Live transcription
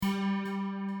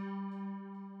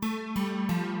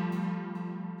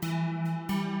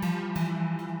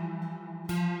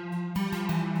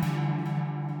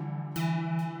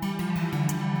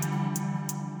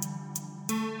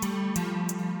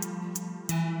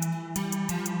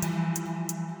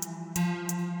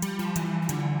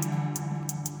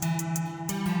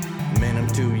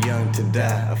too young to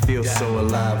die. I feel so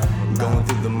alive, going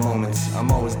through the moments.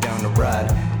 I'm always down to ride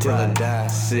till I die.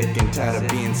 Sick and tired of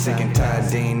being sick and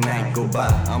tired. Day and night go by,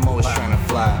 I'm always trying to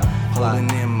fly. Holding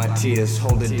in my tears,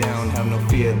 hold it down, have no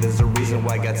fear. There's a reason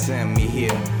why God sent me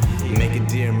here. Make a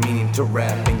dear meaning to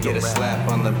rap and get a slap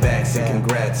on the back. Say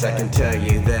congrats, I can tell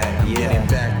you that. I'm getting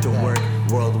back to work,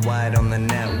 worldwide on the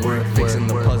network, fixing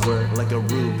the puzzle like a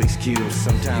Rubik's Cube.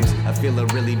 Sometimes I feel I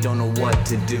really don't know what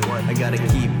to do. I gotta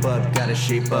keep up, gotta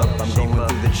shape up. I'm going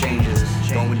through the changes,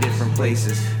 going different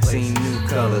places, seeing new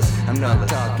colors. I'm not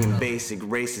talking basic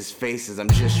racist faces, I'm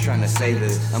just trying to say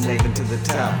this. I'm moving to the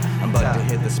top, I'm about to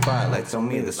hit the spotlights on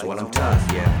me, that's what I'm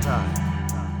taught, yeah.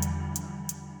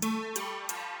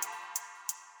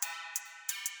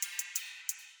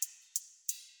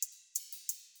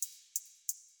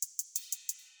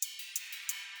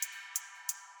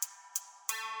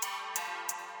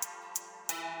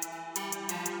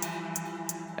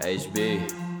 HB.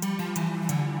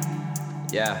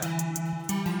 Yeah.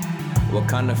 What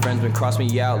kind of friends been cross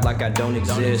me out like I don't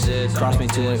exist? Cross me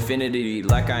to infinity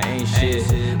like I ain't shit.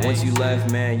 Once you left,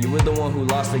 man, you were the one who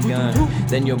lost the gun.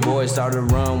 Then your boy started to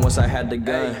run once I had the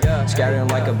gun. Scattering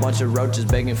like a bunch of roaches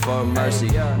begging for mercy.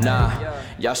 Nah,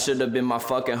 y'all should've been my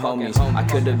fucking homies. I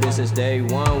could've been since day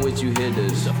one with you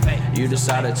hitters. You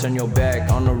decided to turn your back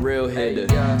on the real hitter.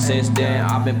 Since then,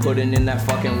 I've been putting in that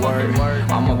fucking work.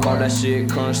 I'ma call that shit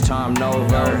crunch time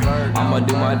Nova. I'ma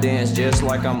do my dance just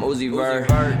like I'm Uzi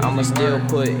Vert. I'ma still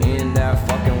put in that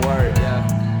fucking work.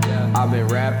 I've been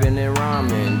rapping and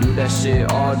rhyming, do that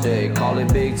shit all day, call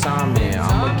it big timing.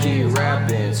 I'ma keep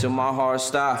rapping till my heart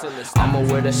stop. I'ma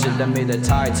wear that shit that made the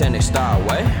Titanic stop.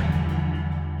 Wait.